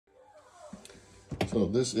So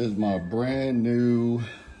this is my brand new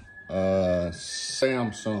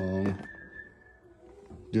Samsung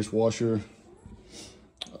dishwasher.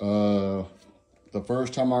 The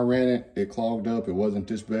first time I ran it, it clogged up. It wasn't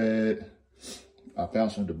this bad. I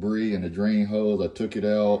found some debris in the drain hose. I took it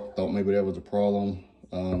out, thought maybe that was a problem.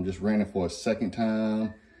 Just ran it for a second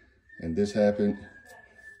time and this happened.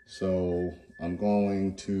 So I'm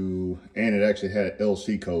going to, and it actually had an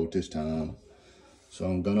LC code this time. So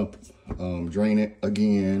I'm gonna drain it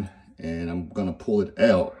again, and I'm gonna pull it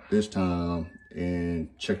out this time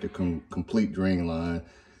and check the complete drain line.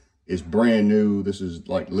 It's brand new. This is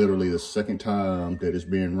like literally the second time that it's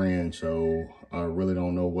being ran, so I really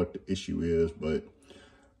don't know what the issue is, but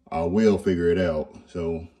I will figure it out.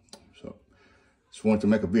 So just wanted to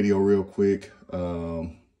make a video real quick.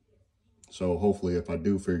 So hopefully if I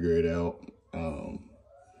do figure it out,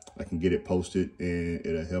 I can get it posted and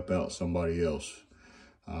it'll help out somebody else.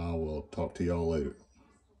 I will talk to y'all later.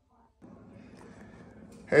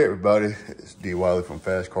 Hey everybody, it's D. Wiley from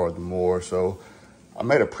Fast Cars and More. So I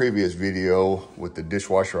made a previous video with the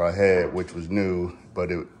dishwasher I had, which was new,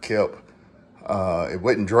 but it kept, it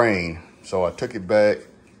wouldn't drain. So I took it back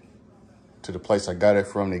to the place I got it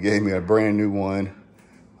from. They gave me a brand new one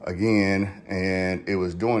again, and it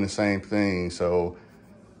was doing the same thing. So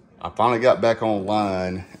I finally got back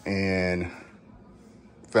online and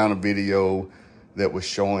found a video that was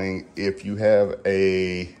showing if you have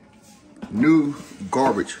a new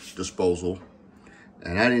garbage disposal,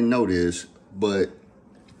 and I didn't know this, but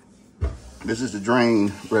this is the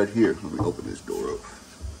drain right here. Let me open this door up.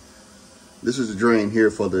 This is the drain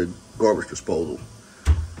here for the garbage disposal.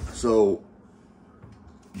 So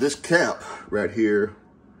this cap right here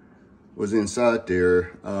was inside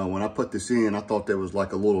there. When I put this in, I thought there was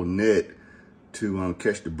like a little net to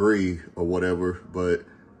catch debris or whatever, but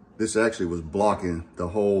this actually was blocking the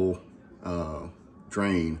whole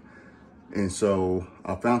drain. And so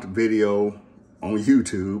I found the video on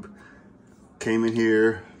YouTube, came in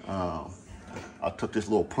here, I took this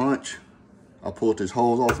little punch, I pulled this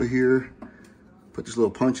hose off of here, put this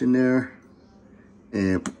little punch in there,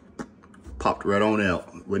 and popped right on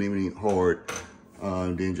out. Wasn't even hard.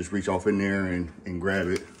 Then just reach off in there and grab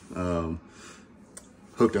it.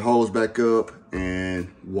 Hooked the hose back up,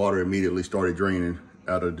 and water immediately started draining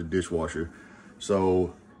out of the dishwasher.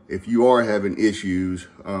 So if you are having issues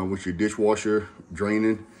with your dishwasher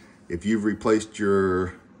draining, if you've replaced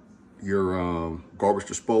your garbage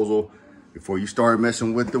disposal, before you start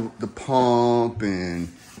messing with the pump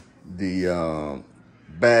and the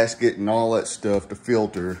basket and all that stuff, the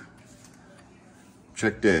filter,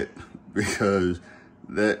 check that, because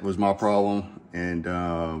that was my problem. And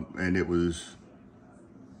it was,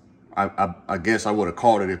 I guess I would have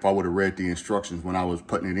caught it if I would have read the instructions when I was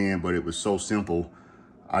putting it in, but it was so simple.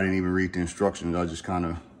 I didn't even read the instructions. I just kind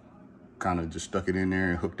of just stuck it in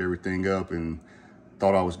there and hooked everything up and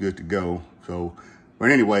thought I was good to go. So,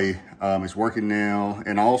 but anyway, it's working now.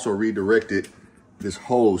 And I also redirected this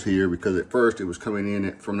hose here, because at first it was coming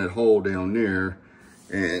in from that hole down there.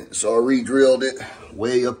 And so I re-drilled it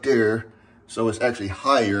way up there. So it's actually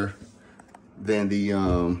higher than the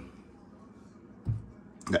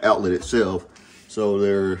outlet itself. So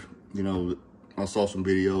there, you know, I saw some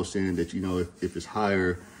videos saying that, you know, if it's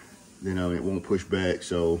higher, then it won't push back.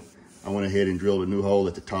 So I went ahead and drilled a new hole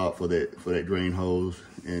at the top for that drain hose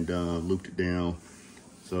and looped it down.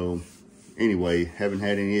 So anyway, haven't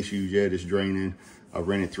had any issues yet. It's draining. I've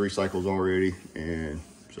ran it 3 cycles already, and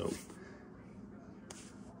so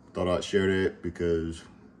thought I'd share that because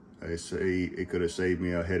I say it could have saved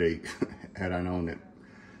me a headache had I known it.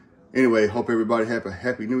 Anyway, hope everybody have a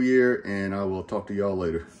happy new year, and I will talk to y'all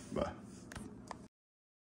later. Bye.